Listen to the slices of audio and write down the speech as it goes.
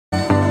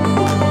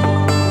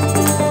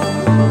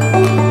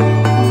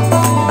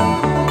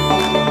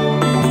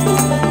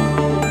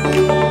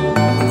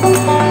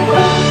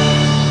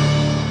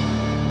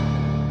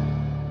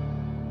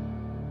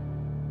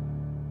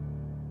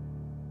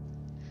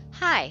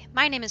Hi,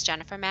 my name is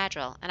Jennifer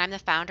Madrill, and I'm the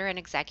founder and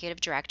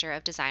executive director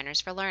of Designers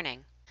for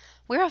Learning.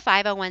 We're a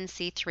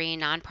 501c3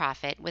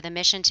 nonprofit with a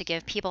mission to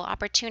give people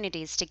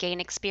opportunities to gain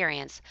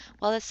experience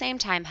while at the same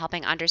time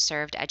helping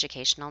underserved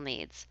educational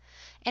needs.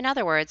 In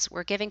other words,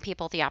 we're giving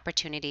people the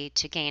opportunity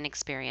to gain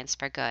experience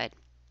for good.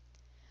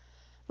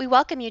 We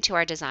welcome you to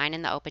our Design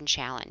in the Open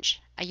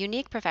Challenge, a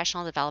unique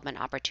professional development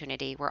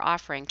opportunity we're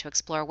offering to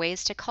explore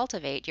ways to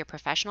cultivate your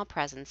professional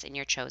presence in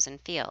your chosen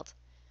field.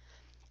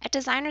 At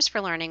Designers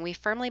for Learning, we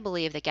firmly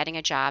believe that getting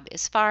a job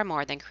is far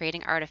more than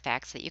creating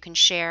artifacts that you can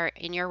share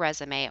in your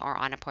resume or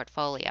on a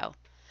portfolio.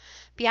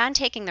 Beyond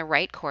taking the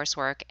right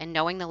coursework and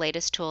knowing the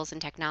latest tools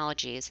and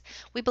technologies,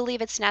 we believe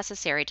it's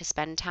necessary to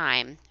spend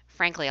time,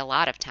 frankly a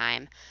lot of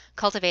time,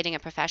 cultivating a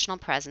professional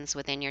presence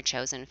within your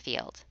chosen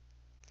field.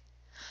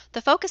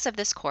 The focus of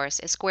this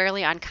course is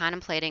squarely on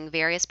contemplating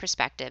various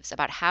perspectives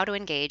about how to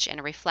engage in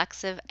a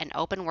reflexive and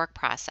open work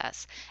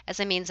process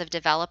as a means of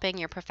developing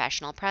your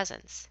professional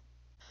presence.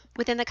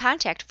 Within the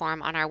contact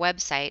form on our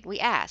website, we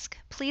ask,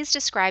 please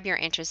describe your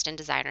interest in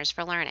Designers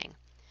for Learning.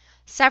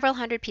 Several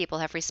hundred people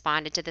have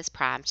responded to this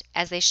prompt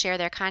as they share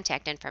their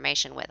contact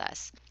information with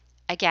us.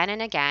 Again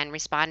and again,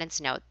 respondents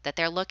note that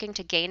they're looking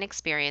to gain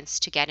experience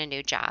to get a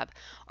new job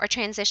or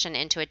transition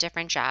into a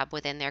different job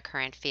within their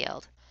current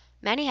field.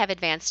 Many have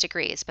advanced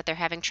degrees, but they're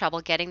having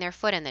trouble getting their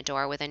foot in the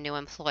door with a new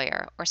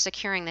employer or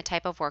securing the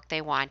type of work they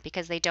want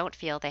because they don't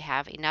feel they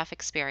have enough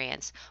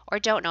experience or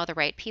don't know the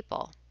right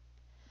people.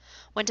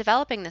 When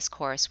developing this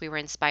course, we were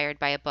inspired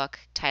by a book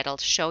titled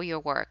Show Your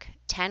Work,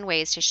 10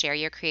 Ways to Share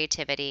Your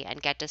Creativity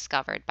and Get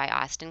Discovered by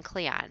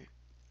Kleon.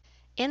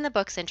 In the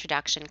book's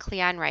introduction,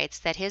 Kleon writes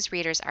that his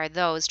readers are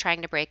those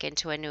trying to break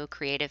into a new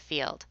creative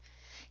field.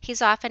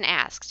 He's often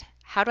asked,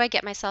 how do I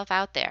get myself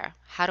out there?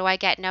 How do I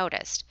get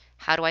noticed?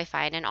 How do I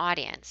find an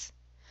audience?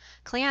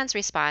 Kleon's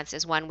response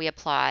is one we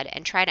applaud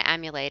and try to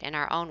emulate in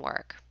our own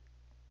work.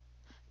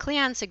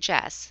 Kleon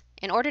suggests,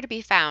 in order to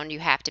be found, you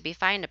have to be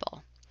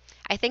findable.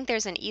 I think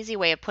there's an easy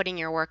way of putting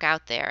your work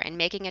out there and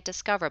making it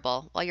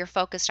discoverable while you're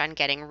focused on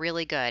getting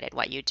really good at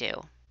what you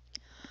do.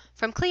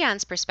 From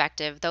Kleon's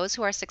perspective, those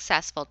who are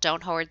successful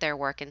don't hoard their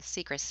work in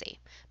secrecy,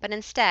 but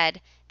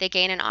instead, they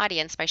gain an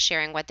audience by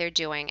sharing what they're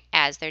doing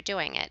as they're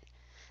doing it.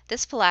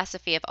 This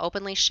philosophy of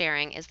openly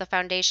sharing is the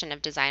foundation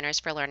of Designers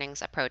for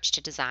Learning's approach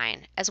to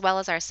design, as well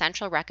as our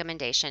central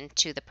recommendation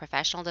to the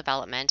professional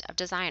development of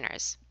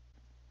designers.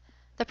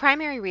 The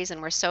primary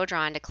reason we're so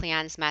drawn to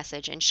Kleon's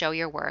message in Show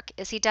Your Work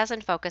is he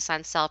doesn't focus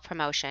on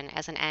self-promotion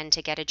as an end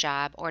to get a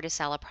job or to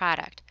sell a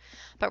product,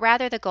 but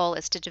rather the goal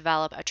is to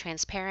develop a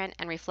transparent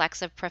and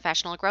reflexive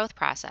professional growth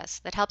process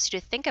that helps you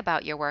to think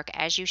about your work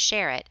as you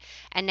share it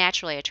and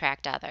naturally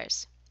attract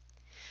others.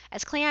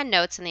 As Kleon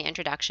notes in the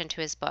introduction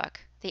to his book,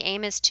 the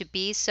aim is to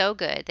be so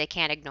good they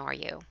can't ignore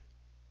you.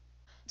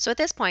 So at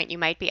this point you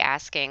might be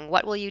asking,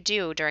 what will you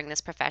do during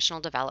this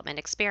professional development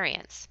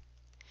experience?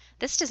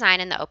 This Design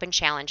in the Open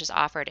Challenge is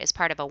offered as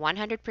part of a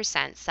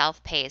 100%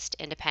 self-paced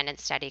independent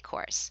study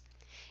course.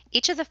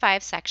 Each of the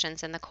 5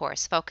 sections in the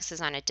course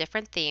focuses on a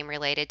different theme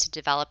related to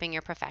developing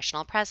your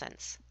professional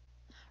presence.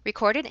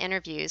 Recorded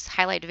interviews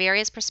highlight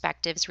various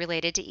perspectives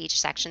related to each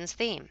section's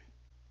theme.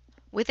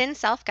 Within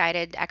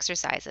self-guided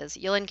exercises,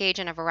 you'll engage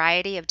in a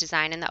variety of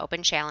Design in the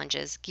Open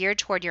challenges geared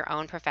toward your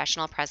own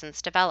professional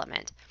presence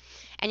development,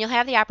 and you'll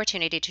have the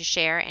opportunity to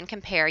share and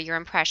compare your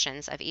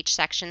impressions of each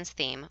section's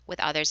theme with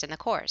others in the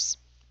course.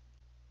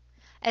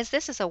 As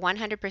this is a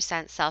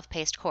 100%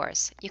 self-paced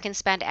course, you can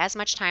spend as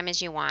much time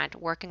as you want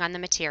working on the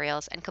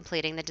materials and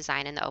completing the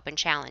Design in the Open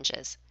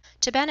challenges.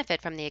 To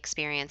benefit from the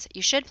experience,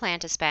 you should plan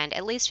to spend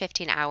at least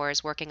 15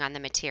 hours working on the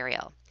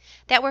material.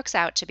 That works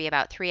out to be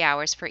about 3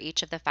 hours for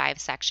each of the 5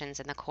 sections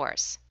in the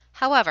course.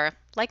 However,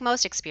 like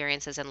most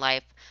experiences in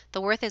life, the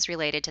worth is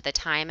related to the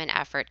time and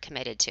effort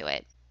committed to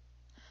it.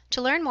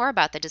 To learn more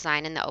about the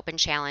Design in the Open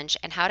Challenge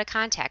and how to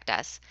contact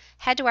us,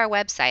 head to our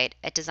website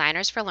at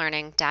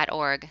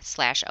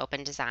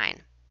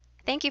designersforlearning.org/opendesign.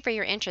 Thank you for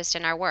your interest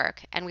in our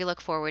work, and we look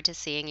forward to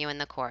seeing you in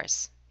the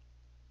course.